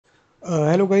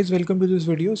Hello guys, welcome to this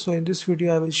video. So in this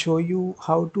video I will show you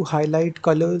how to highlight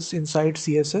colors inside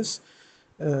CSS,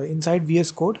 inside VS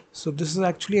Code. So this is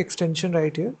actually extension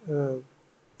right here,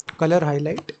 color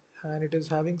highlight, and it is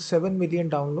having 7 million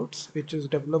downloads, which is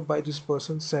developed by this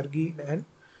person Sergey N.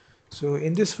 So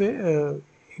in this way,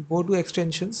 you go to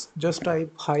extensions, just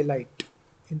type highlight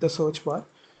in the search bar.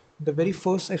 The very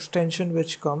first extension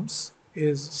which comes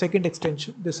is second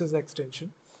extension. This is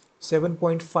extension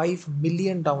 7.5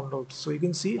 million downloads. So you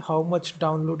can see how much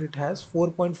download it has,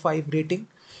 4.5 rating,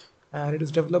 and it is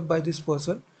developed by this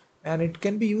person. And it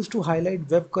can be used to highlight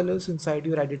web colors inside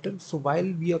your editor. So while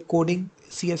we are coding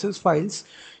CSS files,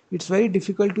 it's very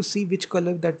difficult to see which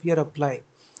color that we are applying.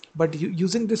 But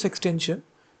using this extension,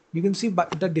 you can see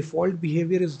the default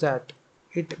behavior is that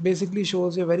it basically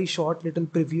shows a very short little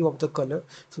preview of the color.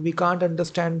 So we can't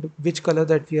understand which color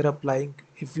that we are applying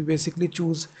if we basically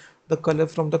choose the color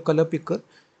from the color picker.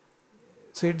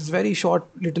 So it's very short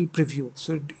little preview,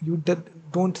 so you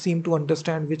don't seem to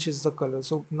understand which is the color.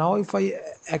 So now if I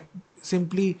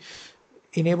simply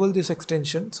enable this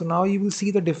extension, so now you will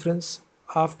see the difference.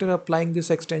 After applying this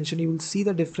extension, you will see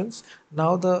the difference.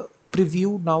 Now the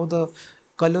preview, now the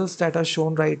colors that are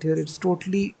shown right here, it's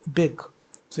totally big.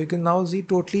 So you can now see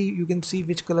totally, you can see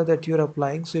which color that you're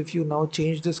applying. So if you now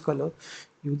change this color,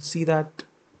 you'll see that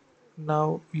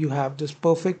now you have this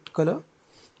perfect color.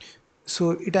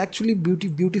 So it actually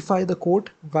beautify the code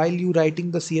while you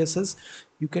writing the CSS.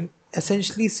 You can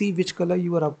essentially see which color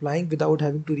you are applying without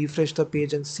having to refresh the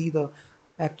page and see the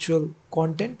actual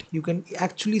content. You can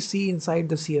actually see inside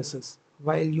the CSS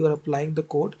while you are applying the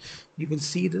code. You will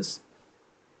see this.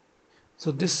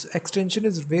 So this extension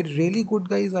is very really good,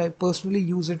 guys. I personally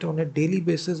use it on a daily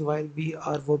basis while we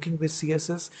are working with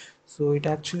CSS. So it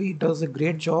actually does a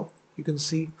great job. You can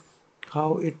see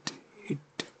how it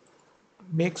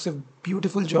makes a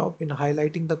beautiful job in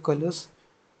highlighting the colors.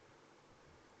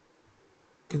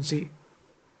 You can see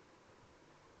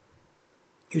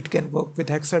it can work with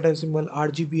hexadecimal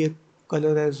RGB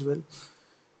color as well.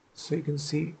 So you can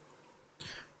see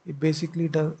it basically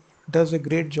does a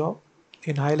great job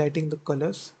in highlighting the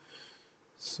colors.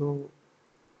 So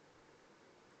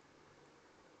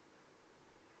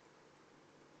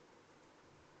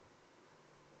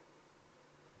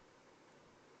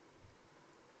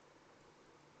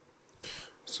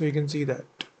you can see that.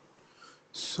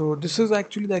 So this is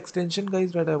actually the extension,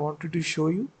 guys, that I wanted to show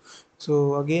you.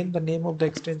 So again, the name of the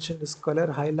extension is color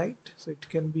highlight. So it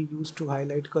can be used to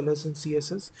highlight colors in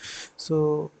CSS.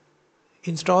 So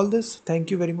install this. Thank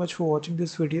you very much for watching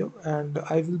this video, and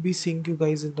I will be seeing you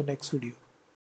guys in the next video.